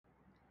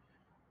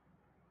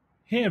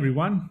Hey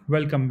everyone,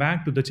 welcome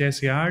back to the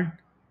Chessyard.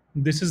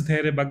 This is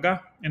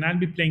dhairyabagga and I'll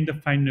be playing the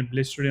 5 minute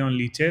blitz today on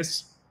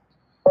Lichess.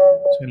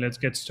 So let's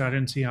get started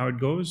and see how it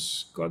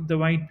goes. Got the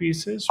white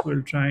pieces.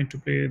 We'll try to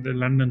play the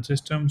London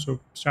system. So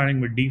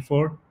starting with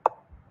d4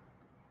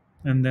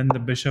 and then the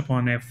bishop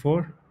on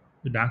f4.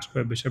 The dark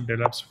square bishop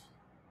develops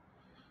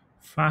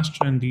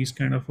faster in these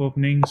kind of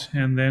openings,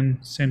 and then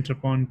center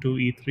pawn to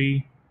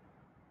e3.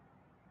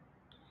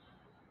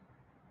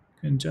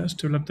 Can just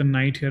develop the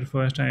knight here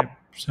first, I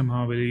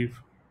somehow believe.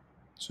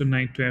 So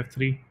knight to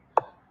f3.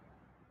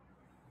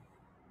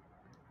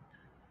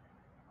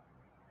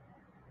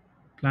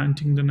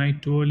 Planting the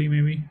knight too early,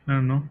 maybe. I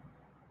don't know.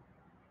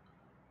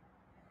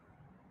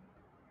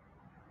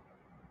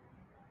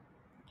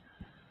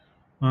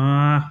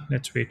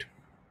 Let's wait.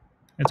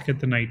 Let's get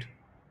the knight.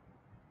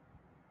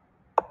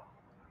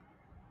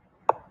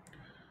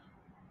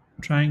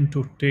 Trying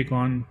to take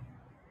on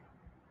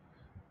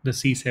the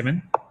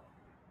c7,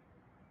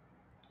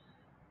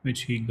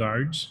 which he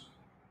guards.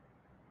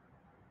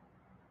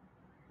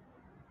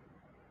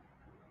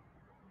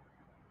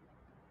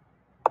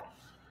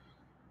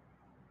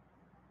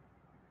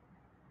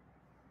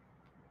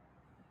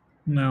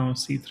 Now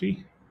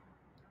c3.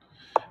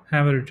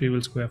 Have a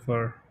retrieval square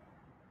for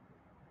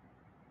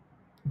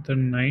the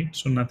knight,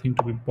 so nothing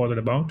to be bothered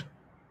about.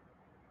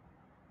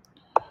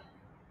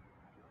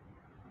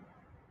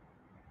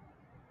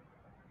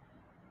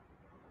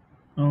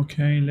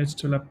 Okay, let's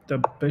develop the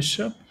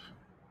bishop.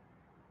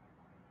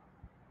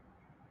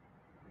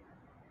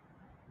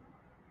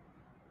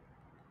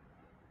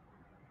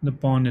 The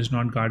pawn is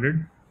not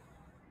guarded.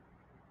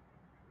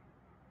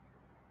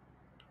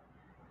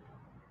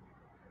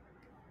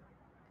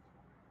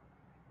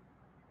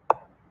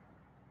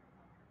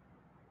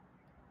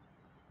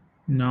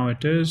 Now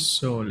it is,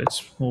 so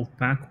let's move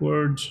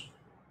backwards.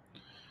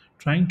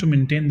 Trying to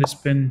maintain this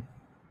pin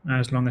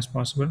as long as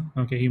possible.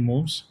 Okay, he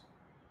moves.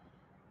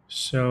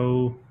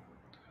 So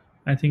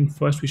I think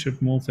first we should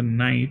move the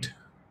knight.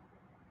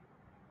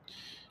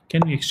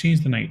 Can we exchange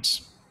the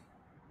knights?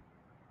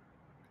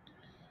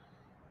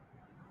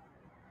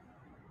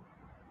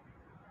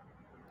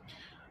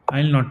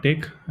 I'll not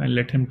take. I'll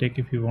let him take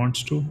if he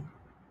wants to.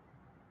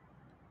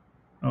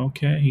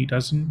 Okay, he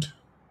doesn't.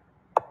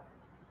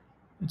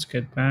 Let's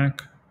get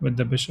back with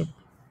the bishop.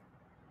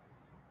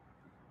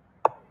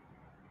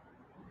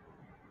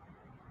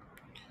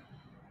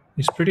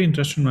 He's pretty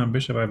interested in my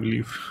bishop, I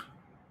believe.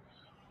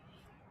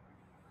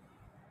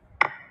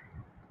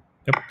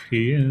 Yep,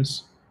 he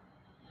is.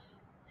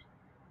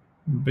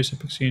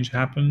 Bishop exchange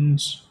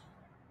happens.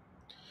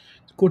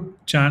 Good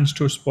chance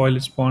to spoil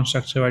his pawn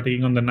structure by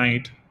taking on the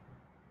knight.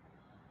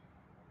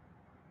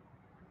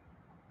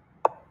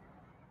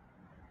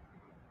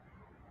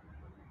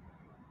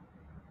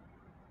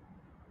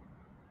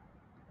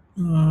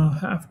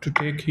 Have to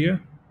take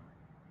here.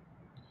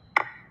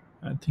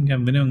 I think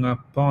I'm winning a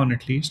pawn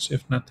at least,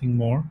 if nothing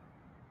more.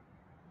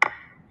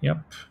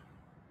 Yep.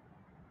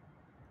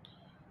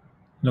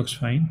 Looks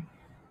fine.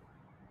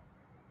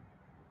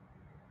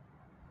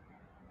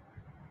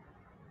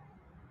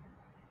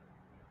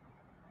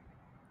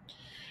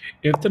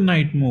 If the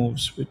knight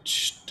moves,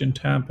 which didn't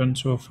happen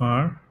so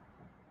far,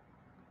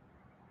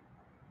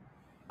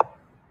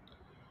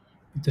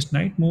 if this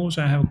knight moves,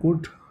 I have a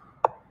good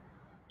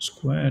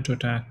square to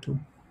attack to.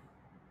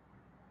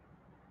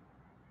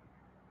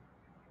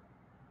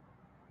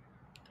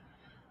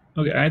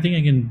 Okay, I think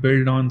I can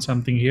build on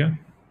something here.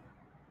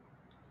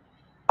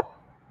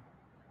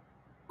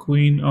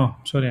 Queen, oh,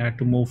 sorry, I had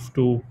to move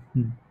to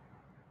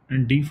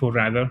d4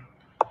 rather.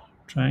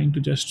 Trying to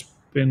just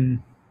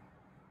pin.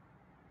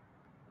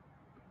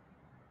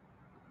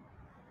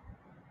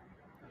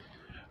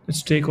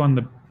 Let's take on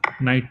the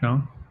knight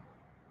now.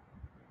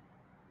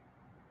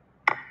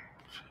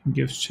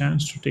 Gives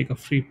chance to take a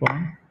free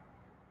pawn.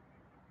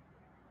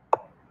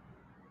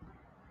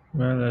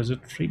 Well, is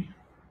it free?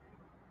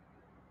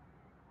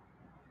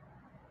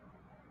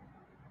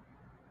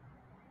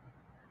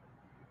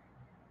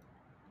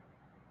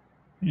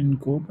 And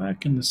go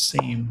back in the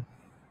same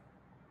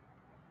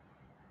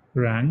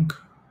rank.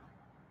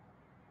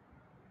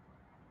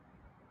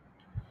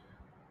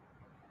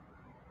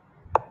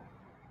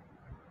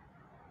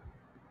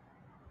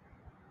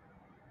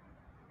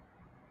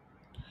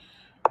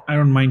 I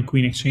don't mind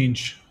queen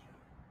exchange.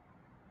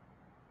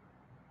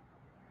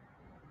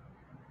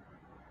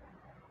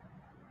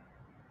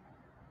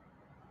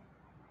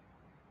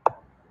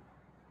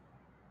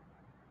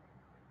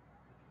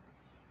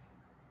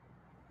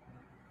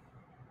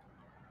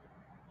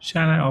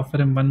 Shall I offer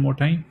him one more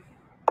time?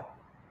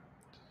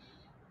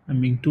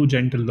 I'm being too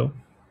gentle though.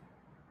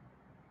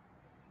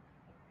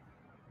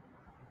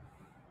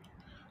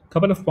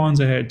 Couple of pawns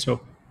ahead, so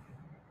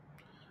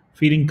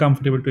feeling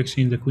comfortable to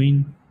exchange the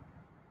queen.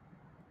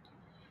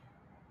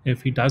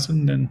 If he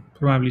doesn't, then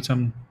probably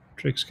some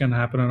tricks can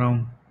happen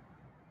around.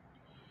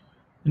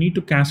 I need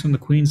to cast on the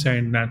queen side,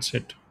 and that's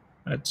it.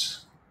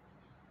 That's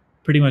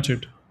pretty much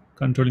it.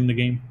 Controlling the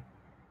game.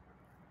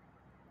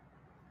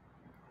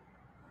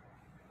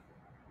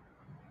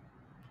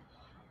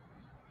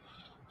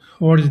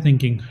 What is he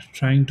thinking?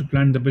 Trying to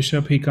plant the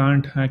bishop. He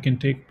can't. I can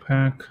take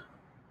back.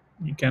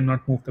 He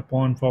cannot move the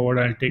pawn forward.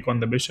 I'll take on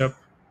the bishop.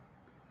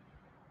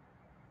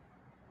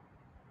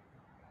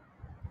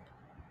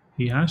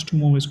 He has to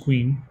move his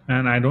queen,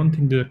 and I don't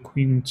think there's a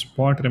queen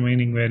spot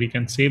remaining where he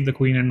can save the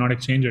queen and not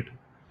exchange it.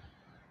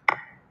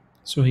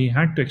 So he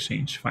had to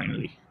exchange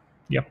finally.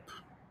 Yep.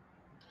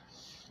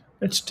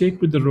 Let's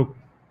take with the rook.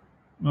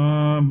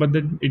 But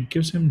then it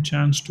gives him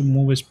chance to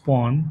move his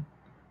pawn.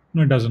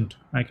 No, it doesn't.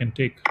 I can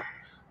take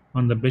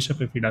on the bishop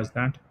if he does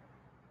that.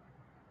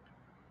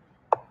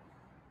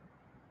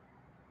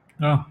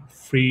 Ah,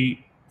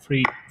 free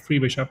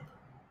bishop.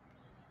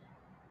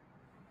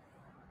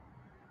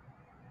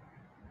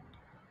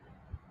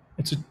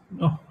 It's a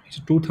he's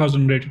a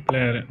 2000 rated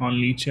player on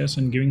Lichess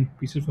and giving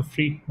pieces for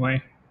free.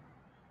 Why?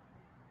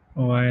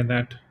 Why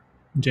that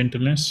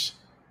gentleness?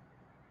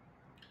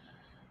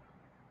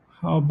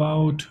 How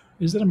about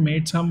is there a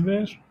mate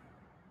somewhere?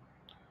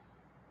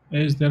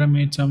 Is there a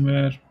mate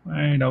somewhere?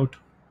 I doubt.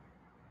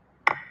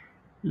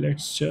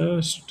 Let's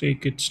just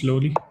take it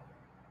slowly.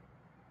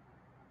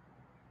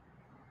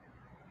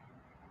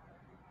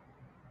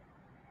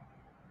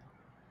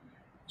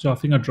 So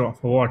offering a draw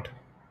for what?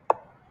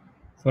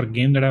 For a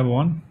game that I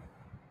won?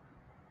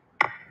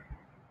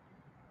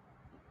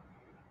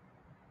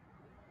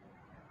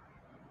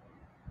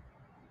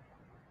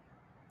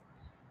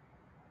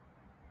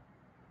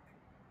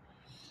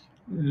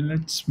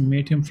 Let's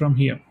mate him from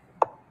here.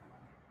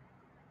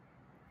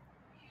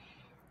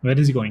 Where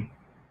is he going?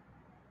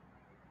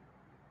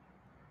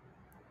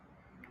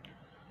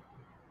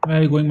 Where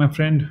are you going, my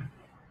friend?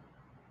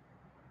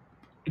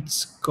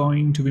 It's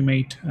going to be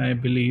mate, I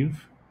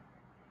believe.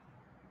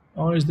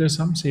 Or is there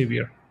some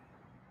savior?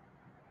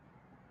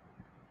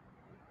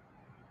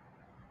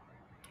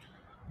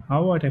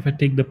 How about if I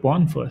take the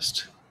pawn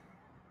first?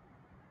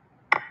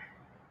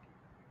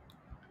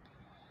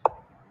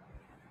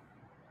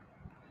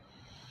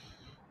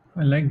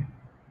 I like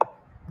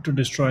to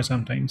destroy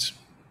sometimes.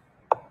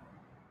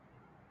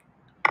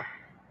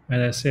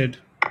 As I said,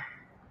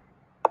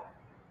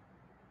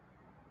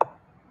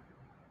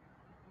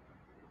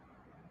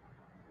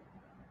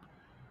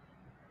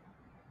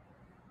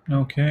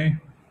 okay.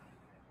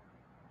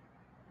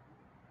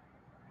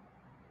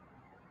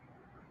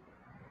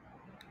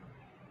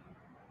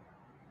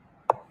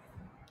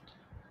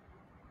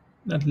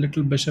 That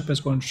little bishop is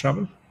going to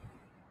trouble.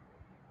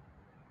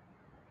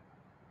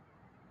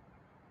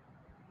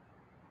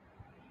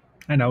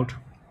 And out.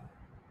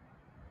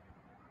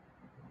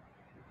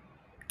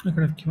 I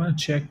could have given a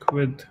check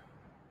with.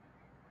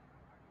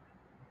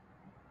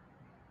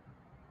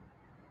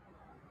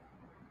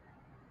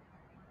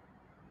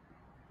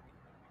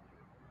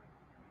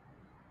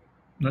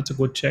 That's a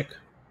good check.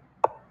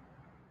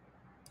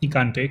 He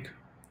can't take.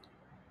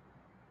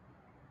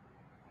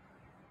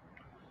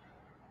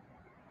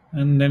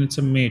 And then it's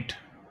a mate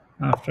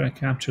after I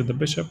capture the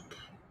bishop.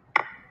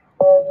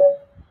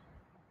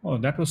 Oh,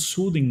 that was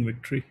soothing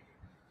victory.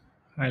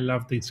 I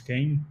love this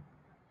game.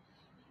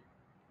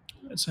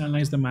 Let's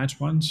analyze the match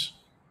once.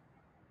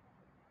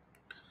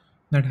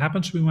 That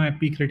happens to be my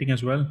peak rating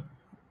as well.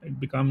 It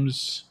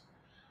becomes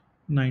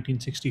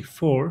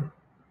 1964.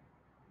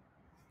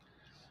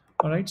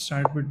 All right,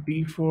 start with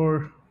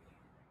d4,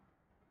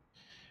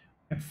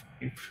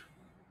 f5.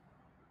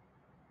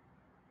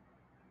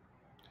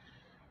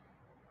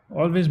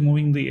 Always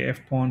moving the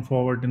f pawn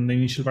forward in the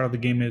initial part of the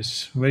game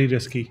is very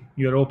risky.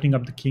 You're opening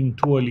up the king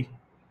too early.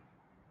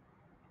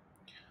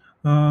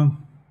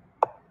 Um,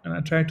 and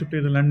I try to play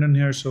the London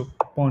here, so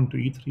pawn to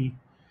e3.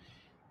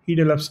 He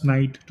develops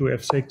knight to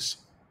f6,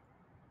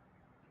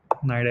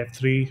 knight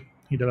f3.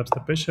 He develops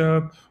the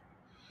bishop,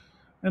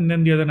 and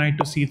then the other knight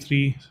to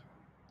c3.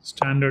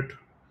 Standard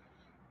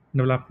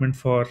development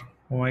for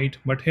white.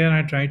 But here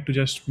I tried to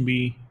just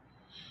be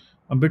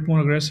a bit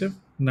more aggressive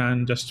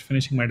than just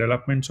finishing my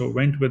development. So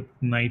went with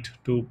knight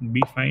to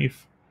b5.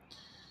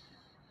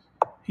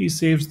 He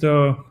saves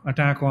the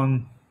attack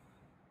on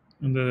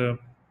the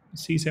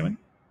c7.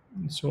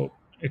 So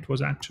it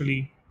was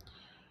actually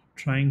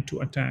trying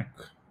to attack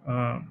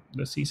the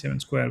c7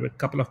 square with a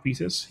couple of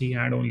pieces. He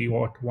had only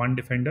one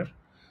defender.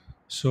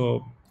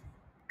 So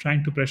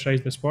trying to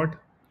pressurize the spot.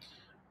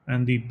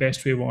 And the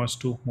best way was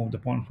to move the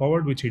pawn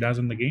forward, which he does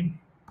in the game.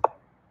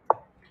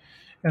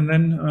 And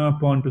then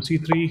pawn to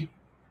c3.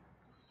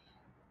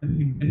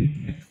 And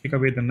then take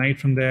away the knight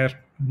from there.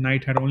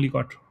 Knight had only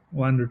got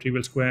one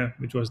retrieval square,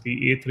 which was the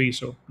a3.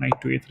 So knight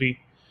to a3.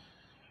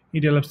 He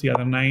develops the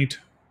other knight.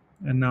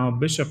 And now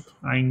bishop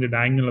eyeing the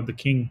diagonal of the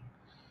king,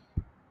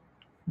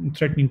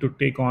 threatening to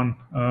take on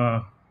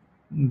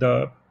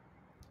the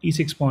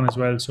e6 pawn as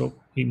well. So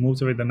he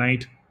moves away the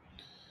knight.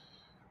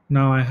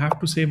 Now I have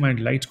to save my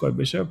light square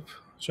bishop.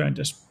 So I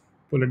just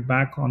pull it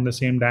back on the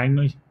same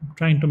diagonal,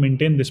 trying to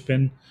maintain this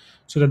pin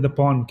so that the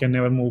pawn can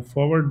never move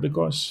forward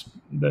because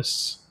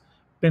this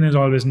pin is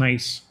always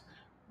nice,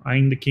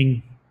 eyeing the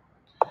king.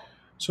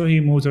 So he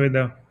moves away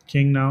the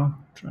king now,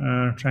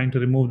 trying to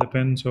remove the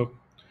pin. So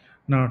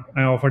now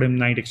I offered him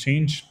knight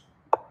exchange,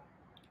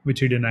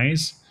 which he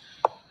denies.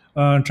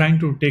 trying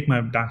to take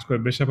my dark square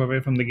bishop away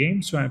from the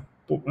game. So I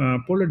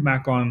pulled it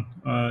back on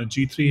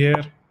g3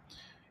 here.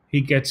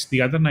 He gets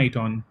the other knight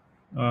on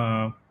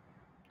uh,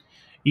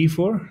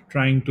 e4,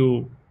 trying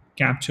to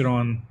capture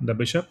on the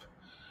bishop.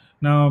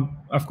 Now,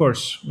 of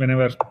course,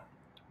 whenever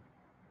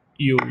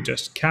you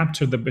just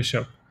capture the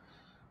bishop,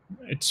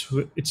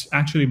 it's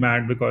actually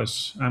bad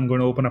because I'm going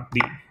to open up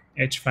the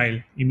H file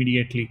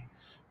immediately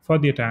for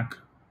the attack.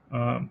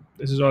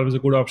 This is always a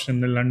good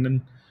option in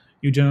London.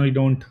 You generally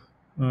don't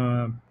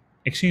uh,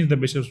 exchange the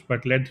bishops,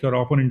 but let your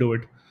opponent do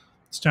it.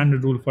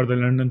 Standard rule for the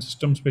London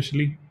system,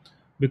 especially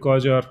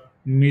because your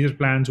major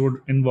plans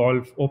would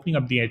involve opening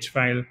up the H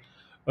file,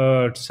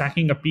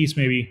 sacking a piece,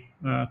 maybe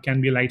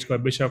can be a light square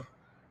bishop,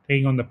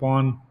 taking on the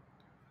pawn,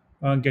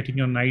 getting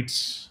your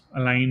knights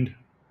aligned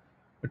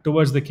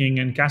towards the king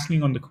and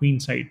castling on the queen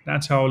side.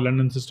 That's how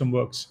London system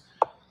works.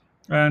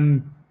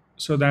 And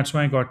so that's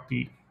why I got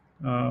the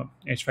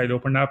H file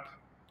opened up.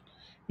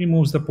 He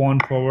moves the pawn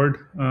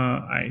forward.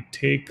 I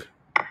take,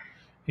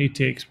 he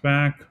takes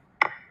back,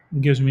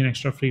 gives me an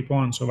extra free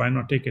pawn, so why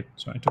not take it?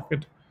 So I took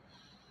it.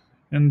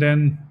 And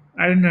then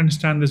I didn't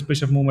understand this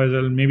bishop move as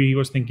well. Maybe he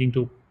was thinking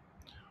to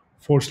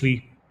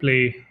forcefully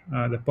play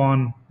the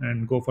pawn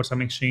and go for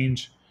some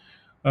exchange.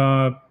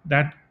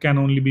 That can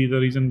only be the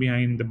reason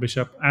behind the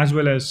bishop, as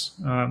well as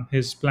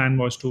his plan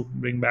was to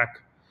bring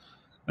back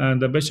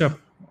the bishop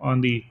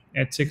on the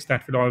h6.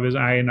 That would always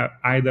eye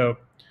the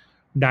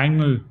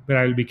diagonal where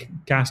I will be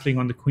castling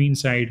on the queen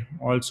side,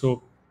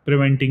 also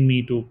preventing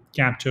me to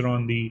capture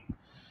on the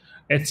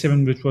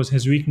h7, which was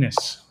his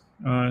weakness.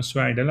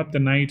 So I developed the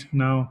knight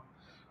now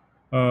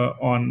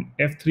on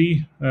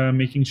f3,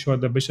 making sure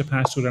the bishop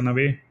has to run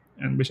away,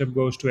 and bishop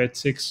goes to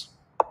h6.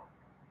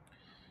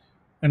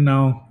 And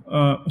now,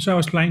 so I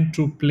was trying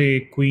to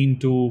play queen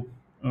to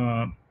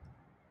uh,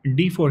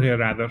 d4 here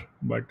rather,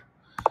 but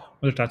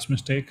was a touch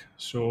mistake.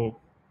 So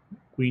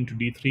queen to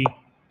d3,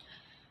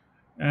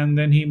 and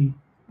then he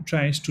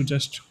tries to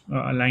just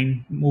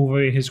move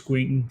away his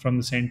queen from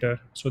the center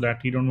so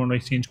that he don't want to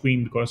exchange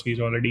queen because he's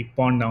already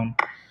pawn down.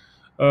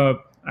 Uh,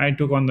 I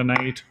took on the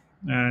knight,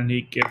 and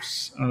he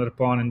gives another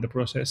pawn in the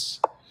process.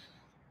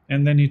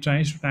 And then he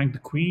tries to attack the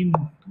queen.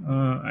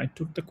 I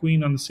took the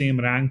queen on the same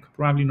rank,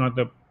 probably not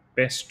the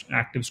best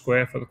active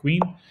square for the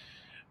queen,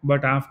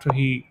 but after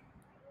he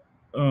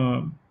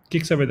uh,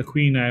 kicks away the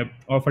queen, I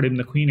offered him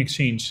the queen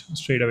exchange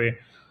straight away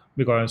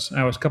because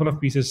I was a couple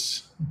of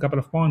pieces, a couple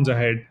of pawns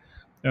ahead.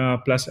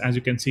 Plus, as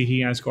you can see,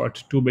 he has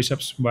got two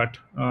bishops, but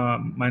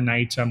my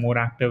knights are more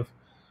active.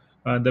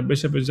 The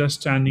bishop is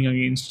just standing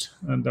against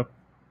the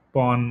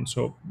pawn,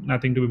 so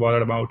nothing to be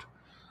bothered about.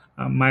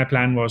 My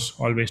plan was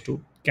always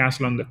to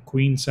castle on the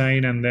queen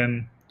side, and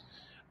then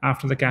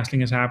after the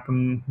castling has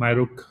happened, my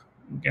rook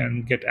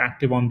can get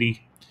active on the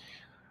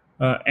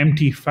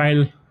empty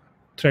file,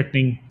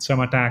 threatening some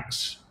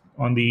attacks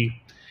on the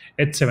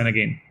h7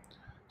 again.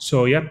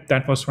 So, yep,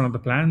 that was one of the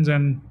plans.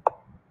 And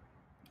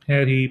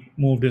here he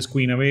moved his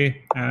queen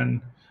away,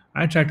 and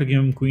I tried to give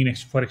him queen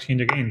for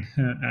exchange again,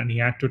 and he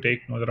had to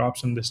take no other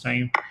option this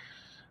time.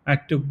 I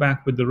took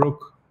back with the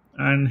rook,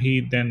 and he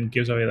then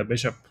gives away the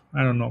bishop.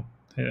 I don't know,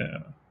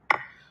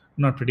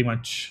 not pretty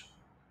much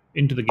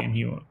into the game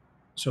here.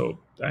 So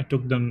I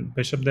took the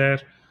bishop there.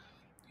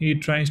 He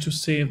tries to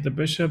save the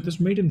bishop. This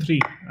mate in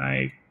three.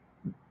 I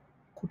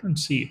couldn't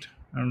see it.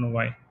 I don't know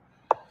why.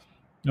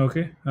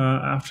 Okay.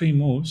 After he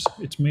moves,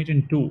 it's mate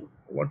in two.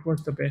 What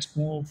was the best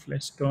move?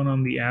 Let's turn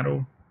on the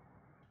arrow.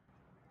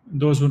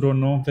 Those who don't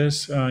know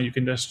this, you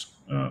can just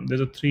there's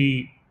a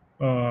three.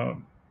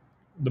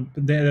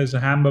 There's a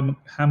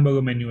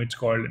hamburger menu. It's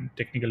called in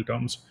technical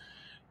terms.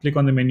 Click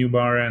on the menu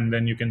bar, and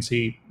then you can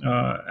see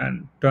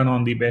and turn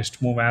on the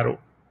best move arrow,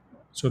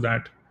 so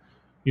that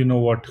you know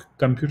what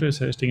computer is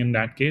suggesting in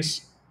that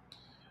case.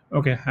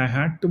 Okay, I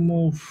had to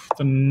move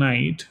the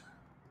knight,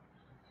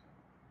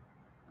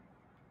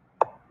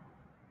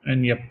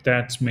 and yep,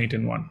 that's mate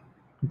in one.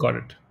 Got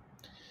it.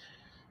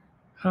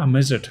 Ah,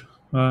 missed it.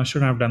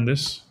 Should have done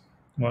this.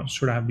 Well,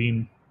 should have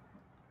been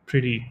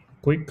pretty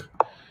quick,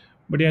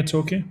 but yeah, it's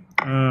okay.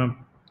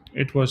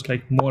 It was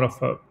like more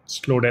of a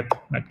slow death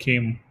that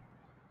came.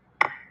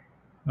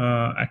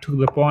 I took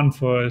the pawn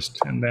first,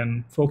 and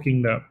then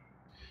forking the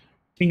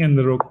king and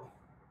the rook.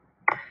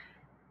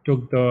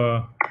 Took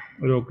the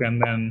rook,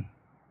 and then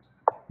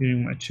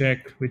giving a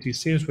check, which he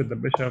saves with the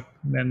bishop.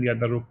 Then the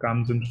other rook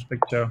comes into the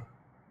picture,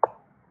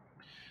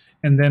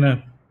 and then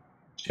a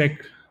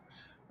check,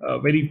 a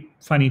very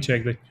funny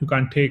check that you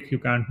can't take, you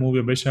can't move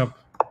your bishop,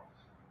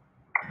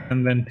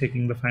 and then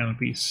taking the final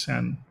piece,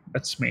 and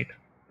that's mate.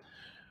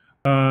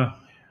 Uh,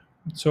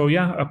 so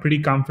yeah, a pretty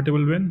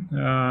comfortable win.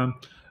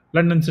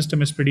 London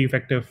system is pretty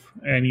effective,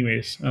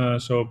 anyways.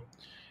 So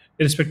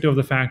irrespective of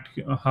the fact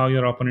how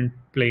your opponent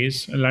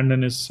plays,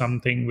 London is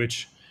something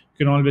which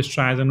you can always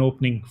try as an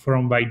opening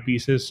from white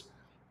pieces.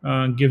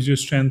 Gives you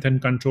strength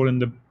and control in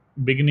the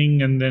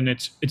beginning, and then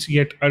it's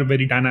yet a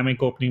very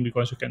dynamic opening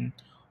because you can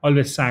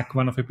always sack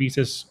one of your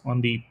pieces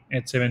on the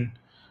h7,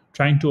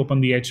 trying to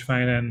open the h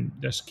file and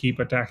just keep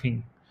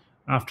attacking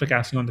after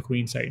casting on the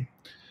queen side.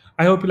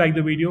 I hope you liked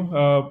the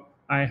video.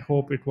 I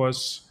hope it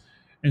was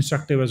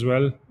instructive as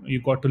well.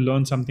 You got to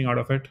learn something out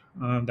of it.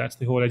 That's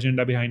the whole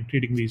agenda behind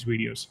creating these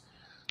videos.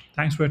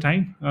 Thanks for your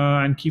time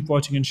and keep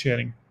watching and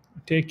sharing.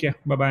 Take care.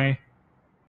 Bye bye.